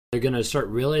They're going to start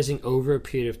realizing over a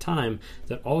period of time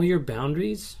that all your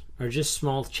boundaries are just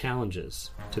small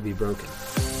challenges to be broken.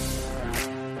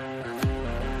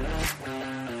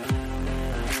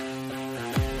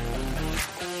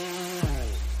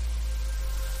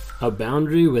 A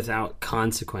boundary without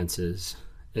consequences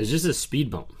is just a speed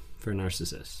bump for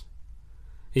narcissists.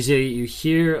 You see, you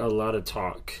hear a lot of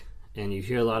talk and you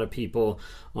hear a lot of people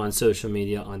on social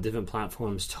media, on different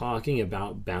platforms, talking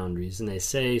about boundaries. And they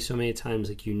say so many times,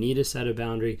 like, you need to set a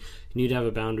boundary, you need to have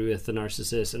a boundary with the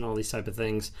narcissist and all these type of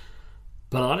things.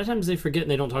 But a lot of times they forget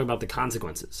and they don't talk about the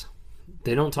consequences.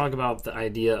 They don't talk about the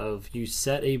idea of you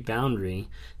set a boundary,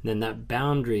 and then that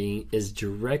boundary is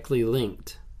directly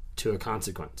linked to a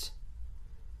consequence.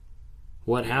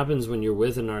 What happens when you're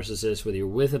with a narcissist, whether you're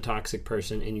with a toxic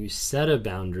person, and you set a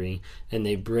boundary and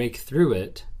they break through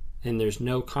it, and there's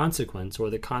no consequence,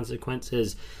 or the consequence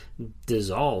is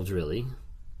dissolved, really,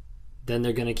 then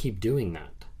they're going to keep doing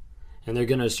that. And they're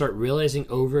going to start realizing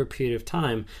over a period of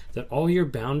time that all your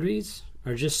boundaries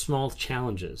are just small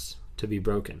challenges to be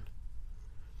broken.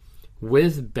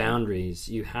 With boundaries,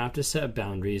 you have to set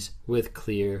boundaries with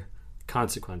clear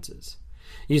consequences.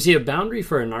 You see, a boundary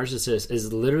for a narcissist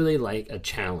is literally like a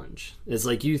challenge. It's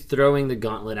like you throwing the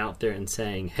gauntlet out there and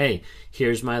saying, hey,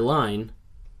 here's my line.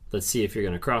 Let's see if you're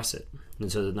going to cross it.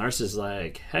 And so the narcissist is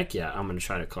like, heck yeah, I'm going to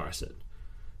try to cross it.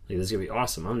 Like, this is going to be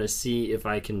awesome. I'm going to see if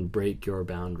I can break your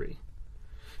boundary.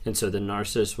 And so the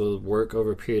narcissist will work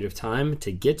over a period of time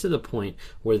to get to the point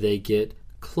where they get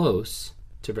close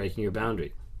to breaking your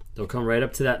boundary. They'll come right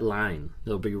up to that line.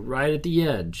 They'll be right at the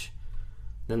edge.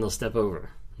 Then they'll step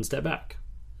over and step back.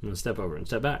 And they'll step over and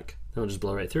step back. They'll just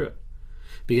blow right through it.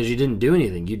 Because you didn't do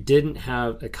anything. You didn't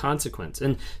have a consequence.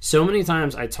 And so many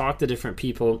times I talk to different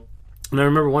people, and I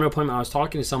remember one appointment I was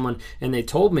talking to someone, and they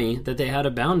told me that they had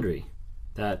a boundary,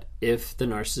 that if the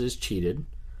narcissist cheated,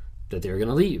 that they were going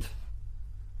to leave.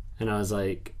 And I was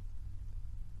like,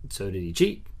 so did he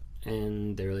cheat?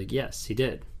 And they were like, yes, he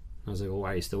did. I was like, well,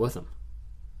 why are you still with him?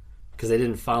 Because they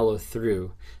didn't follow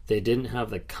through. They didn't have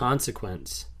the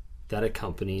consequence that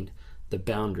accompanied the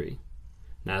boundary.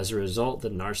 And as a result, the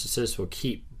narcissist will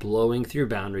keep blowing through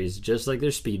boundaries just like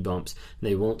their speed bumps, and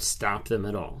they won't stop them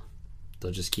at all. They'll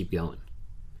just keep going.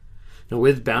 Now,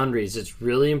 with boundaries, it's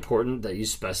really important that you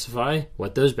specify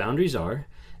what those boundaries are,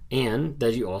 and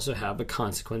that you also have a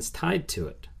consequence tied to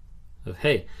it. Of,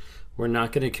 hey, we're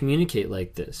not going to communicate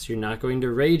like this. You're not going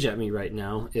to rage at me right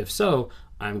now. If so,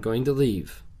 I'm going to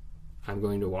leave. I'm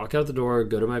going to walk out the door,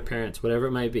 go to my parents, whatever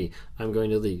it might be. I'm going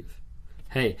to leave.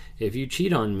 Hey, if you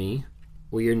cheat on me,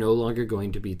 we are no longer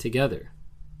going to be together.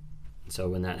 So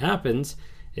when that happens,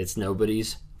 it's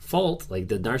nobody's fault. Like,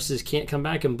 the narcissist can't come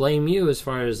back and blame you as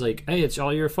far as like, hey, it's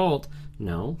all your fault.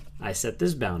 No, I set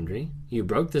this boundary. You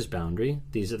broke this boundary.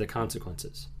 These are the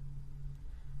consequences.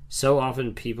 So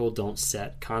often people don't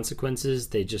set consequences.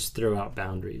 They just throw out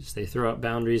boundaries. They throw out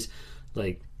boundaries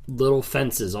like little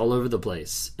fences all over the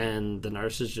place. And the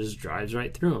narcissist just drives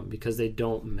right through them because they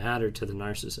don't matter to the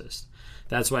narcissist.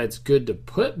 That's why it's good to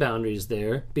put boundaries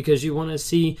there, because you want to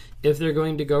see if they're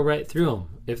going to go right through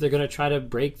them, if they're going to try to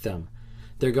break them.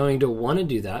 They're going to want to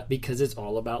do that because it's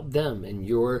all about them, and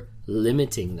you're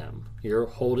limiting them. You're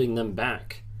holding them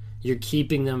back. You're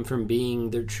keeping them from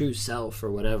being their true self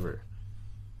or whatever.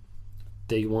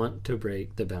 They want to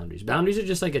break the boundaries. Boundaries are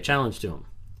just like a challenge to them.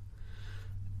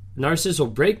 Narcissists will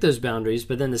break those boundaries,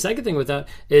 but then the second thing with that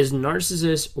is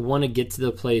narcissists want to get to the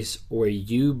place where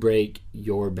you break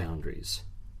your boundaries,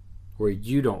 where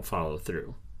you don't follow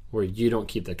through, where you don't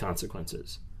keep the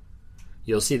consequences.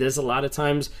 You'll see this a lot of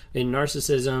times in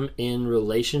narcissism in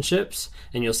relationships,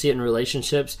 and you'll see it in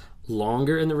relationships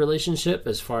longer in the relationship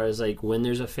as far as like when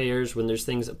there's affairs, when there's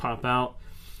things that pop out.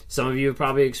 Some of you have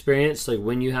probably experienced like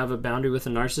when you have a boundary with a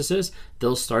narcissist,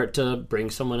 they'll start to bring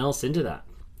someone else into that.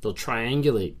 They'll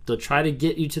triangulate. They'll try to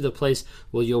get you to the place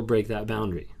where you'll break that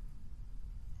boundary.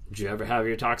 Did you ever have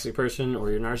your toxic person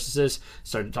or your narcissist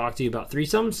start to talk to you about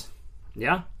threesomes?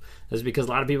 Yeah. That's because a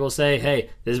lot of people say, hey,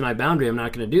 this is my boundary. I'm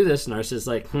not going to do this. Narcissist is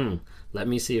like, let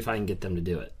me see if I can get them to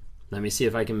do it. Let me see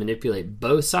if I can manipulate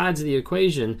both sides of the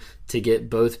equation to get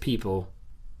both people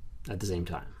at the same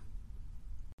time.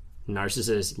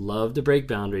 Narcissists love to break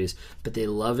boundaries, but they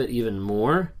love it even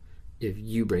more if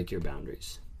you break your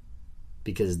boundaries.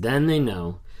 Because then they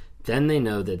know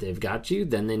that they've got you,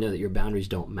 then they know that your boundaries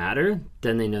don't matter,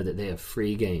 then they know that they have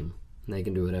free game, and they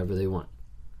can do whatever they want.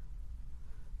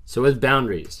 So with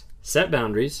boundaries, set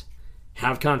boundaries,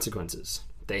 have consequences.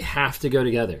 They have to go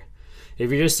together.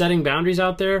 If you're just setting boundaries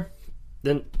out there,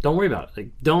 then don't worry about it. Like,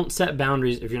 don't set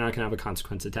boundaries if you're not going to have a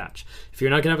consequence attached. If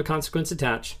you're not going to have a consequence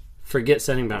attached, forget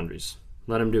setting boundaries.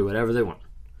 Let them do whatever they want.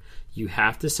 You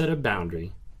have to set a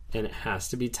boundary, and it has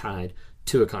to be tied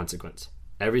to a consequence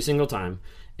every single time,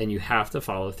 and you have to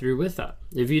follow through with that.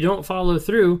 If you don't follow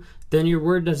through, then your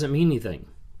word doesn't mean anything.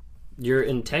 Your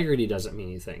integrity doesn't mean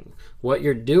anything. What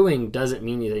you're doing doesn't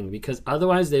mean anything, because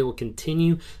otherwise they will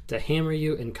continue to hammer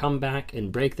you and come back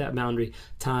and break that boundary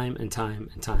time and time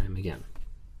and time again.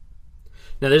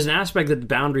 Now, there's an aspect that the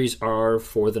boundaries are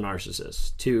for the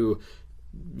narcissist, to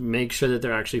make sure that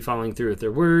they're actually following through with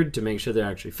their word, to make sure they're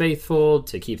actually faithful,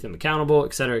 to keep them accountable,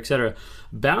 etc., etc.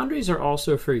 Boundaries are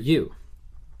also for you.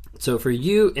 So for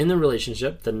you in the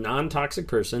relationship, the non-toxic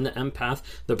person, the empath,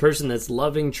 the person that's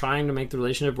loving, trying to make the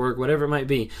relationship work, whatever it might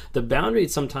be, the boundary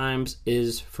sometimes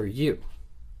is for you.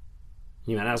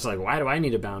 You might ask, like, why do I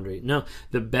need a boundary? No,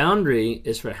 the boundary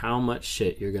is for how much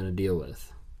shit you're going to deal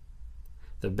with.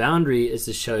 The boundary is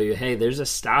to show you, hey, there's a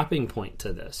stopping point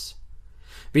to this.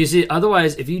 But you see,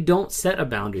 otherwise, if you don't set a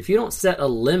boundary, if you don't set a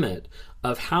limit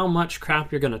of how much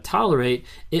crap you're going to tolerate,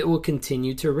 it will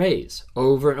continue to raise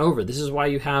over and over. This is why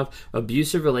you have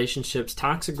abusive relationships,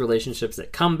 toxic relationships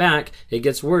that come back, it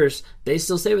gets worse, they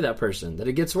still stay with that person. That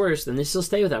it gets worse, then they still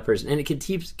stay with that person. And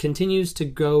it continues to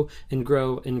grow and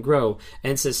grow and grow.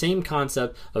 And it's the same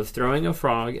concept of throwing a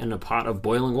frog in a pot of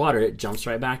boiling water. It jumps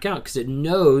right back out because it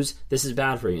knows this is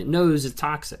bad for you. It knows it's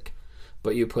toxic.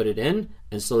 But you put it in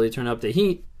and slowly turn up the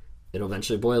heat, it'll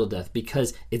eventually boil to death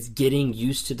because it's getting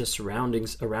used to the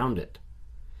surroundings around it.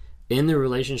 In the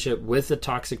relationship with the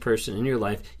toxic person in your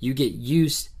life, you get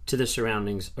used to the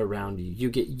surroundings around you.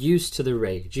 You get used to the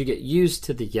rage. You get used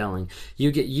to the yelling.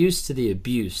 You get used to the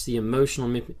abuse, the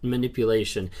emotional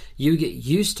manipulation. You get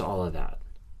used to all of that.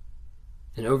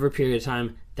 And over a period of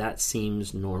time, that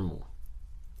seems normal.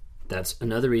 That's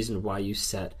another reason why you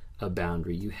set a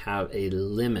boundary. You have a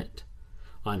limit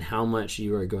on how much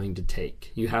you are going to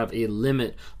take. You have a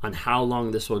limit on how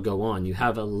long this will go on. You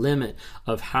have a limit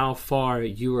of how far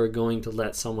you are going to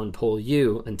let someone pull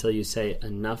you until you say,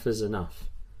 enough is enough.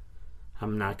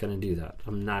 I'm not going to do that.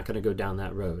 I'm not going to go down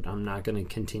that road. I'm not going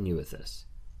to continue with this.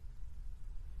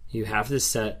 You have to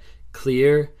set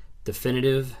clear,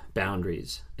 definitive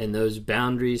boundaries, and those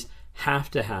boundaries have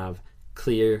to have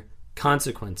clear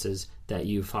consequences that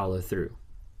you follow through.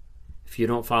 If you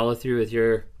don't follow through with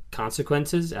your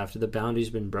consequences after the boundary's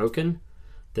been broken,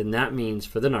 then that means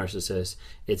for the narcissist,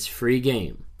 it's free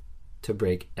game to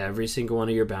break every single one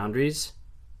of your boundaries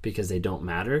because they don't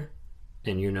matter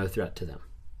and you're no threat to them.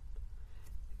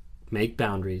 Make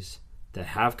boundaries that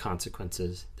have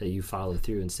consequences that you follow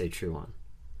through and stay true on.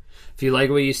 If you like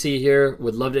what you see here,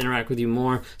 would love to interact with you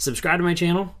more, subscribe to my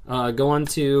channel. Go on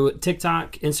to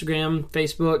TikTok, Instagram,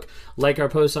 Facebook, like our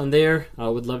posts on there.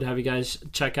 Would love to have you guys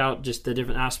check out just the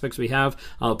different aspects we have.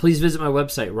 Please visit my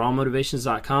website,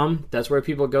 rawmotivations.com. That's where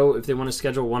people go if they want to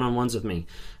schedule one-on-ones with me.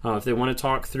 If they want to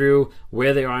talk through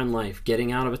where they are in life,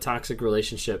 getting out of a toxic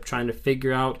relationship, trying to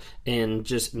figure out and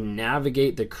just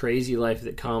navigate the crazy life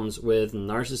that comes with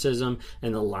narcissism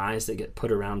and the lies that get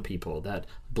put around people that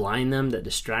blind them, that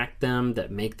distract them, that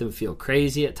make them feel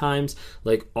crazy at times.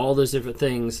 Like all those different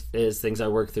things is things I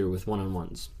work through with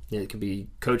one-on-ones. It could be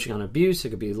coaching on abuse, it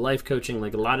could be life coaching,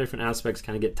 like a lot of different aspects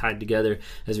kind of get tied together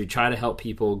as we try to help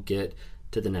people get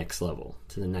to the next level,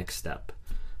 to the next step.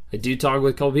 I do talk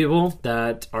with a couple people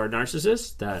that are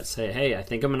narcissists that say, hey, I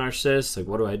think I'm a narcissist, like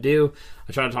what do I do?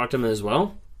 I try to talk to them as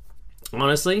well.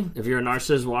 Honestly, if you're a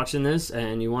narcissist watching this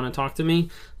and you want to talk to me,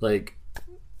 like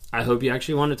I hope you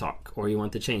actually want to talk or you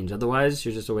want to change. Otherwise,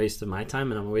 you're just a waste of my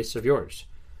time and I'm a waste of yours.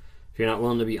 If you're not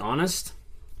willing to be honest,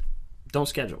 don't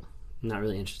schedule. I'm not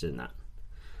really interested in that.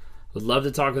 Would love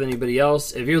to talk with anybody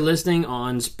else. If you're listening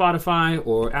on Spotify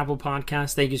or Apple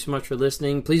Podcasts, thank you so much for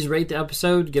listening. Please rate the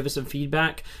episode, give us some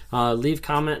feedback, leave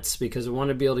comments because I want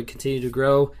to be able to continue to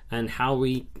grow and how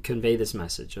we convey this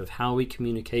message of how we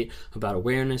communicate about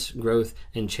awareness, growth,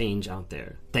 and change out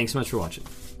there. Thanks so much for watching.